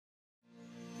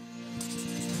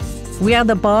We are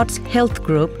the Barts Health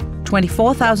Group,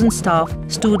 24,000 staff,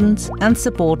 students and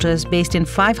supporters based in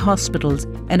 5 hospitals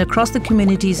and across the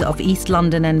communities of East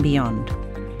London and beyond.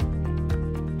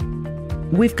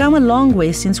 We've come a long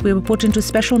way since we were put into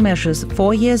special measures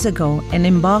 4 years ago and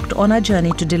embarked on our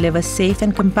journey to deliver safe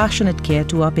and compassionate care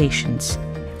to our patients.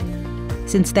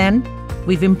 Since then,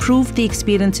 we've improved the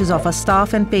experiences of our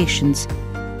staff and patients,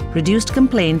 reduced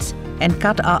complaints, and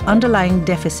cut our underlying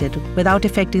deficit without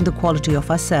affecting the quality of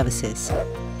our services.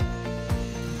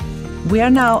 We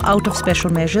are now out of special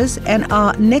measures, and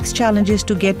our next challenge is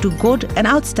to get to good and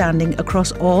outstanding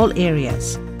across all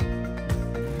areas.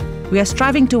 We are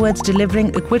striving towards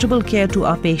delivering equitable care to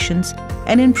our patients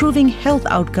and improving health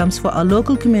outcomes for our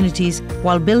local communities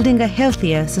while building a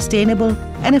healthier, sustainable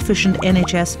and efficient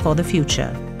NHS for the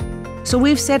future. So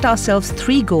we've set ourselves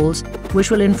 3 goals which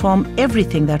will inform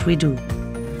everything that we do.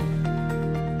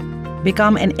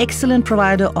 Become an excellent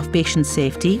provider of patient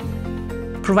safety,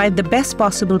 provide the best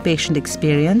possible patient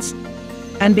experience,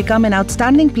 and become an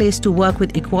outstanding place to work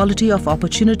with equality of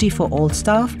opportunity for all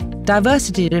staff,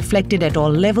 diversity reflected at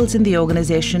all levels in the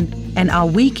organization, and our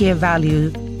We Care value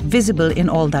visible in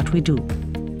all that we do.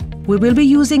 We will be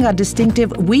using our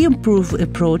distinctive We Improve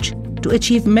approach to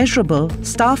achieve measurable,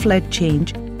 staff-led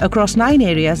change across 9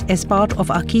 areas as part of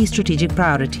our key strategic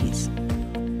priorities.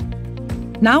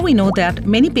 Now we know that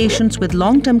many patients with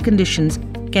long-term conditions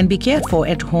can be cared for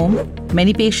at home,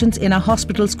 many patients in our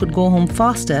hospitals could go home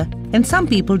faster, and some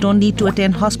people don't need to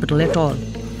attend hospital at all.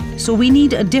 So we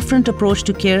need a different approach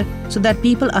to care so that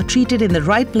people are treated in the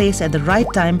right place at the right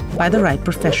time by the right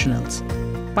professionals.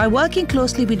 By working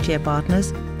closely with care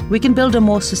partners, we can build a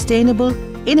more sustainable,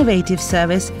 innovative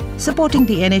service supporting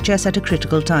the NHS at a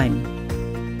critical time.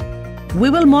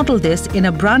 We will model this in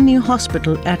a brand new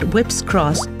hospital at Whipps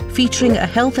Cross, featuring a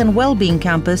health and well-being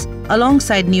campus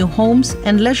alongside new homes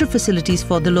and leisure facilities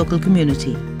for the local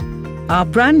community. Our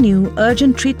brand new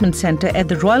urgent treatment centre at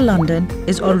the Royal London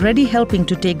is already helping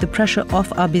to take the pressure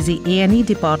off our busy A&E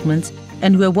departments,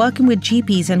 and we're working with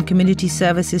GPs and community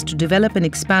services to develop and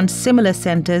expand similar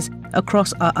centres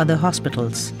across our other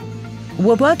hospitals.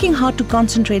 We're working hard to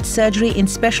concentrate surgery in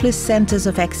specialist centres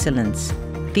of excellence.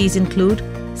 These include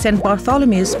St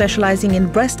Bartholomew's specialising in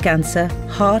breast cancer,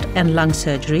 heart and lung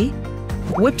surgery,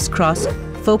 Whipps Cross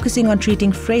focusing on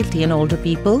treating frailty in older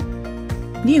people,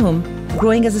 Newham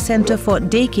growing as a centre for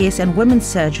day case and women's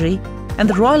surgery, and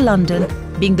the Royal London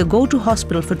being the go-to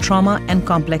hospital for trauma and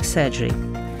complex surgery.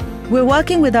 We're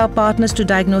working with our partners to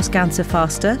diagnose cancer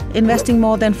faster, investing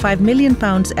more than £5 million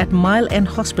at Mile End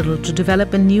Hospital to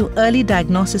develop a new early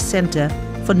diagnosis centre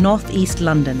for North East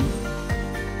London.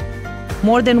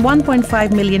 More than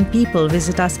 1.5 million people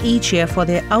visit us each year for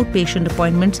their outpatient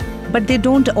appointments, but they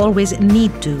don't always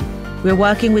need to. We're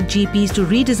working with GPs to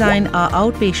redesign our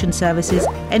outpatient services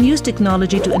and use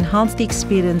technology to enhance the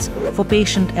experience for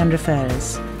patient and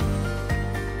referrers.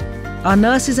 Our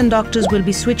nurses and doctors will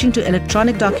be switching to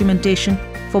electronic documentation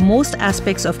for most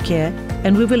aspects of care,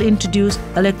 and we will introduce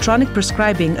electronic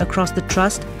prescribing across the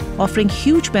trust, offering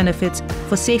huge benefits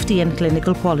for safety and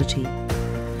clinical quality.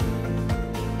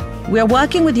 We are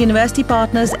working with university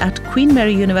partners at Queen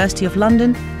Mary University of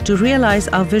London to realise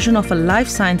our vision of a life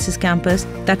sciences campus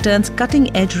that turns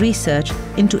cutting-edge research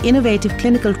into innovative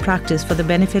clinical practice for the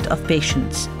benefit of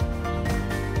patients.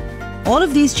 All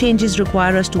of these changes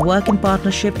require us to work in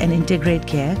partnership and integrate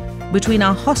care between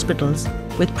our hospitals,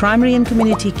 with primary and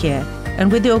community care,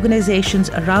 and with the organisations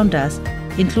around us,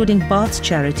 including Barts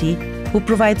Charity, who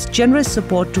provides generous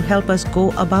support to help us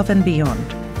go above and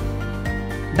beyond.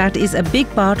 That is a big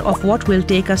part of what will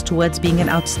take us towards being an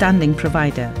outstanding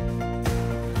provider.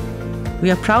 We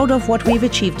are proud of what we've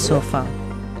achieved so far.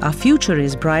 Our future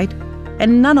is bright,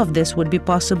 and none of this would be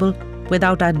possible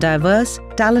without our diverse,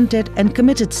 talented and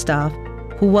committed staff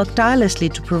who work tirelessly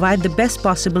to provide the best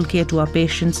possible care to our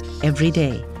patients every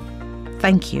day.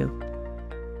 Thank you.